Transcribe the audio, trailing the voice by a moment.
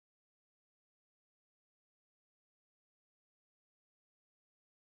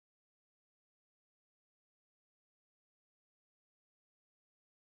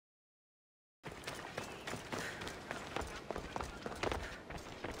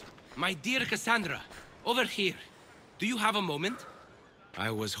My dear Cassandra, over here. Do you have a moment?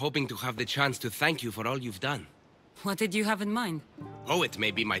 I was hoping to have the chance to thank you for all you've done. What did you have in mind? Poet may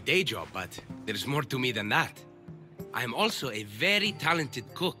be my day job, but there's more to me than that. I am also a very talented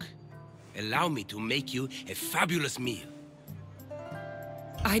cook. Allow me to make you a fabulous meal.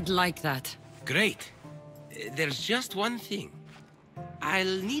 I'd like that. Great. There's just one thing.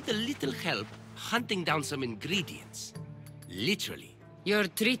 I'll need a little help hunting down some ingredients. Literally. You're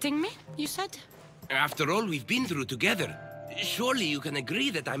treating me, you said? After all we've been through together, surely you can agree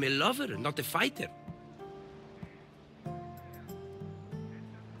that I'm a lover, not a fighter.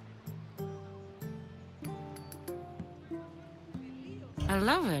 A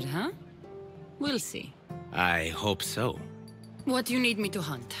lover, huh? We'll see. I hope so. What do you need me to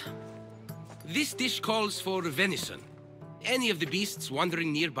hunt? This dish calls for venison. Any of the beasts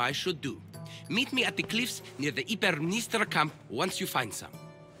wandering nearby should do. Meet me at the cliffs near the Ipermnistra camp once you find some.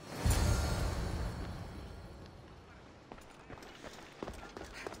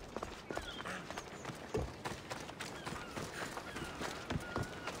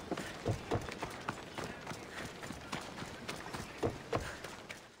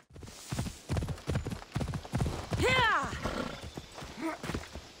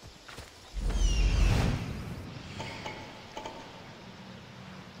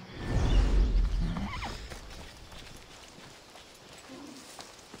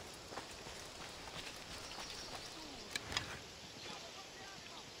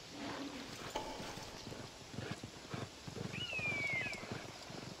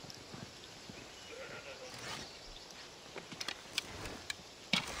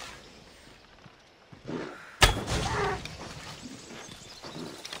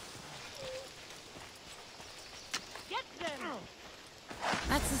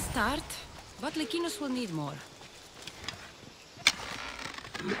 That's a start, but Lykinos will need more.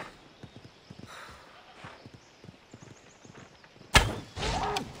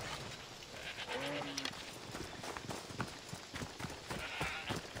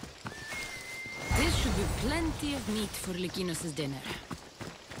 There should be plenty of meat for Lykinos' dinner.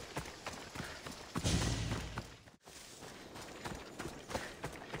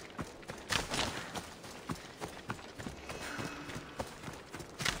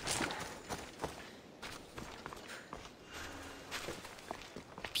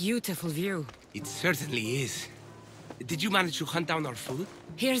 Beautiful view. It certainly is. Did you manage to hunt down our food?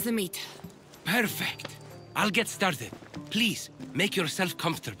 Here's the meat. Perfect. I'll get started. Please, make yourself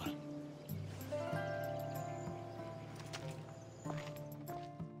comfortable.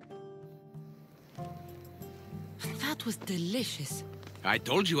 That was delicious. I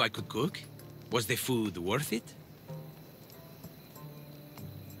told you I could cook. Was the food worth it?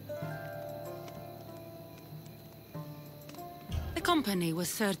 The company was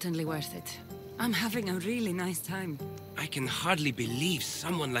certainly worth it. I'm having a really nice time. I can hardly believe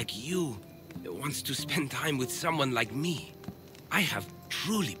someone like you wants to spend time with someone like me. I have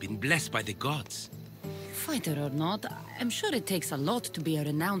truly been blessed by the gods. Fighter or not, I'm sure it takes a lot to be a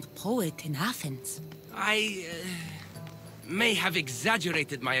renowned poet in Athens. I may have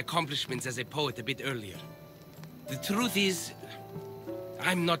exaggerated my accomplishments as a poet a bit earlier. The truth is,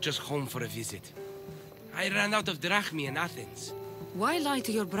 I'm not just home for a visit. I ran out of drachmi in Athens. Why lie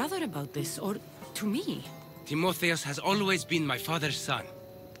to your brother about this, or to me? Timotheus has always been my father's son.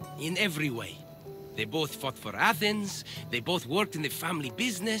 In every way. They both fought for Athens, they both worked in the family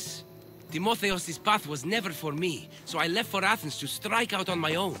business. Timotheus' path was never for me, so I left for Athens to strike out on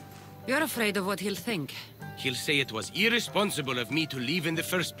my own. You're afraid of what he'll think. He'll say it was irresponsible of me to leave in the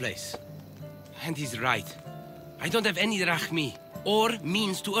first place. And he's right. I don't have any drachmi, or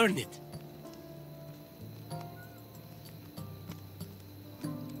means to earn it.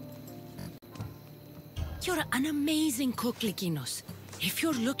 You're an amazing cook, Lykinos. If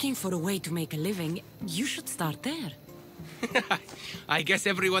you're looking for a way to make a living, you should start there. I guess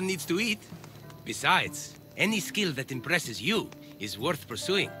everyone needs to eat. Besides, any skill that impresses you is worth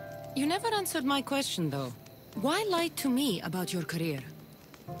pursuing. You never answered my question, though. Why lie to me about your career?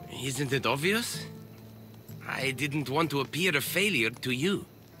 Isn't it obvious? I didn't want to appear a failure to you.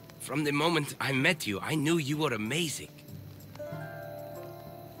 From the moment I met you, I knew you were amazing.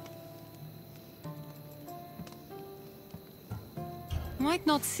 Might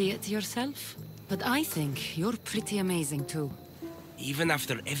not see it yourself, but I think you're pretty amazing too. Even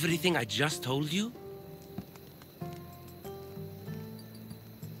after everything I just told you?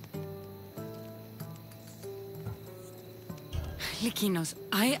 Lykinos,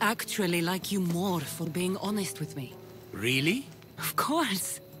 I actually like you more for being honest with me. Really? Of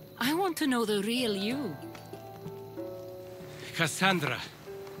course. I want to know the real you. Cassandra,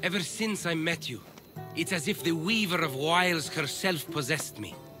 Ever since I met you, it's as if the Weaver of Wiles herself possessed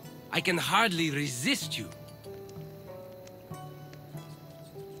me. I can hardly resist you.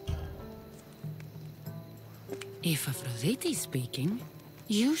 If Aphrodite is speaking,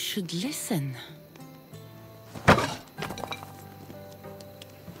 you should listen.